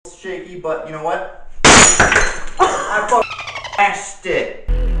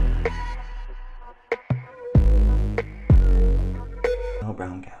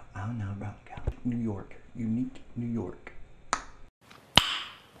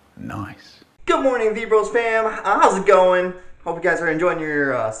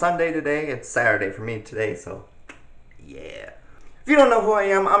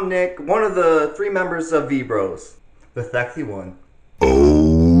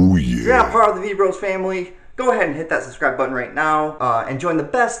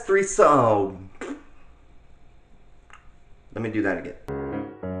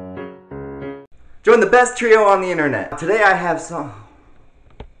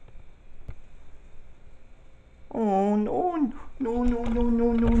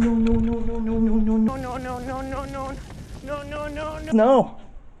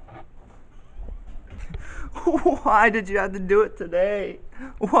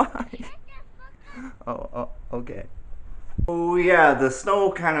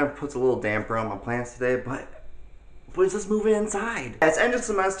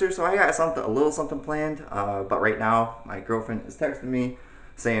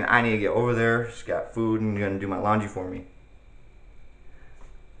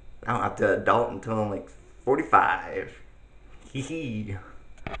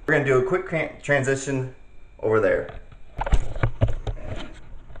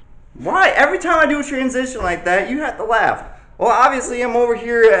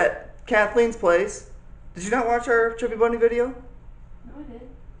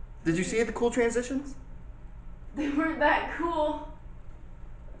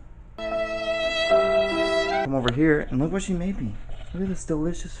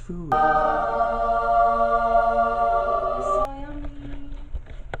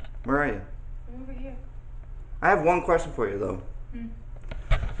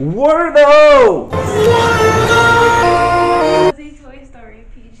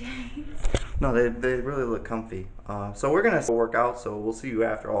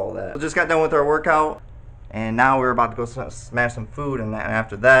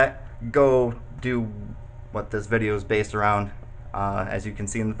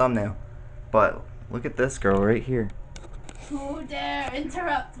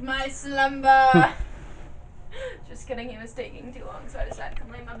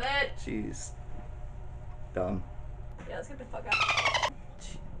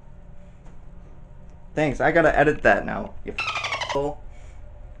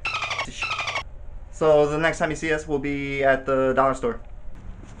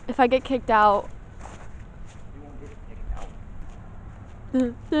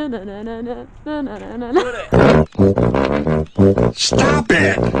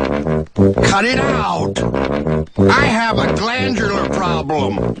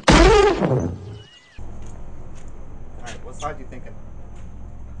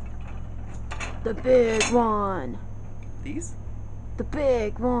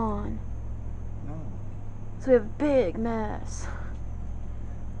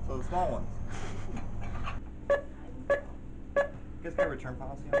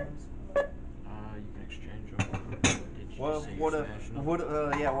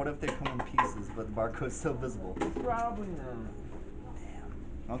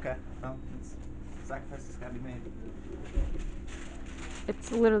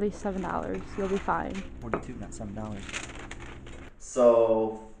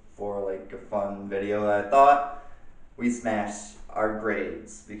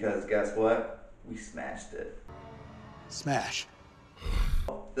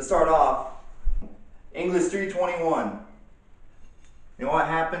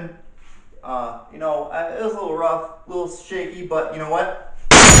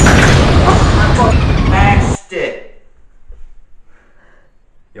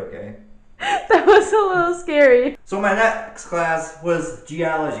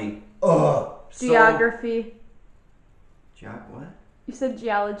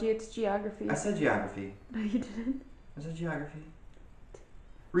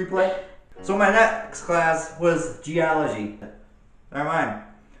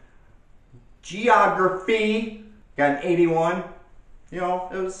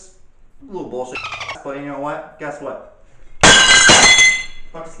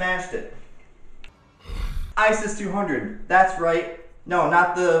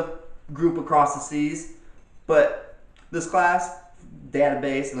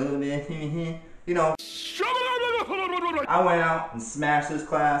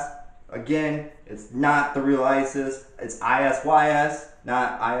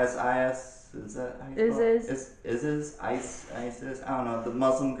Is that how you ISIS. ISIS? ISIS? I don't know. The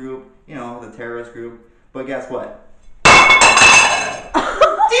Muslim group, you know, the terrorist group. But guess what?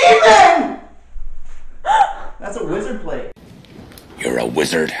 Demon! That's a wizard plate. You're a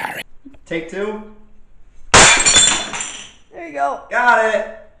wizard, Harry. Take two. There you go. Got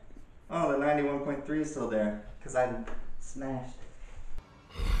it! Oh, the 91.3 is still there. Because I smashed.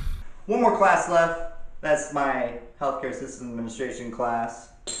 One more class left. That's my healthcare system administration class.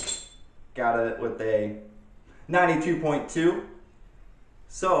 Got it with a 92.2.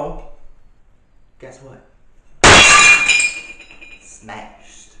 So, guess what?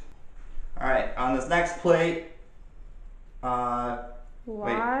 Smashed. Alright, on this next plate, Why?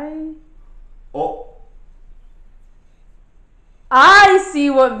 wait. Oh, I see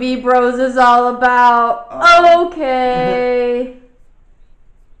what V-Bros is all about. Okay.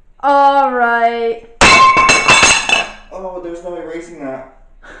 Alright. oh, there's no erasing that.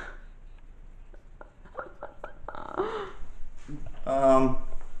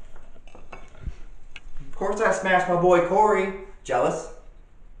 Of course I smashed my boy Corey. Jealous?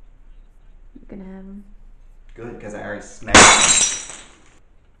 You can have him. Good, because I already smashed him.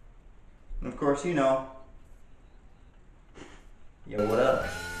 And of course, you know. Yo, what up?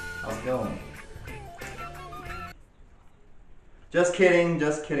 How's it going? Just kidding,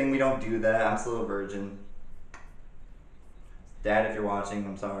 we don't do that. I'm still a virgin. Dad, if you're watching,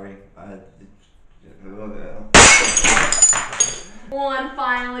 I'm sorry. One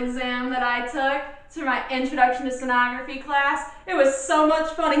final exam that I took for my introduction to sonography class. It was so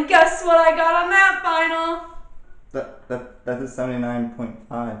much fun, and guess what I got on that final? That is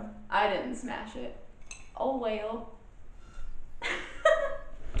 79.5. I didn't smash it. Oh well.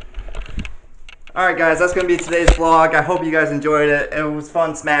 Alright guys, that's going to be today's vlog. I hope you guys enjoyed it. It was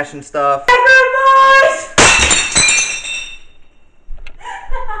fun smashing stuff. Good boys!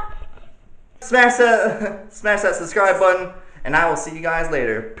 Smash that subscribe button, and I will see you guys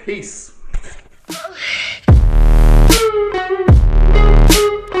later. Peace.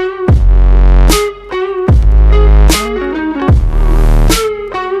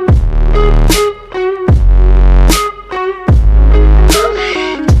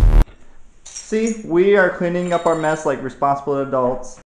 See, we are cleaning up our mess like responsible adults.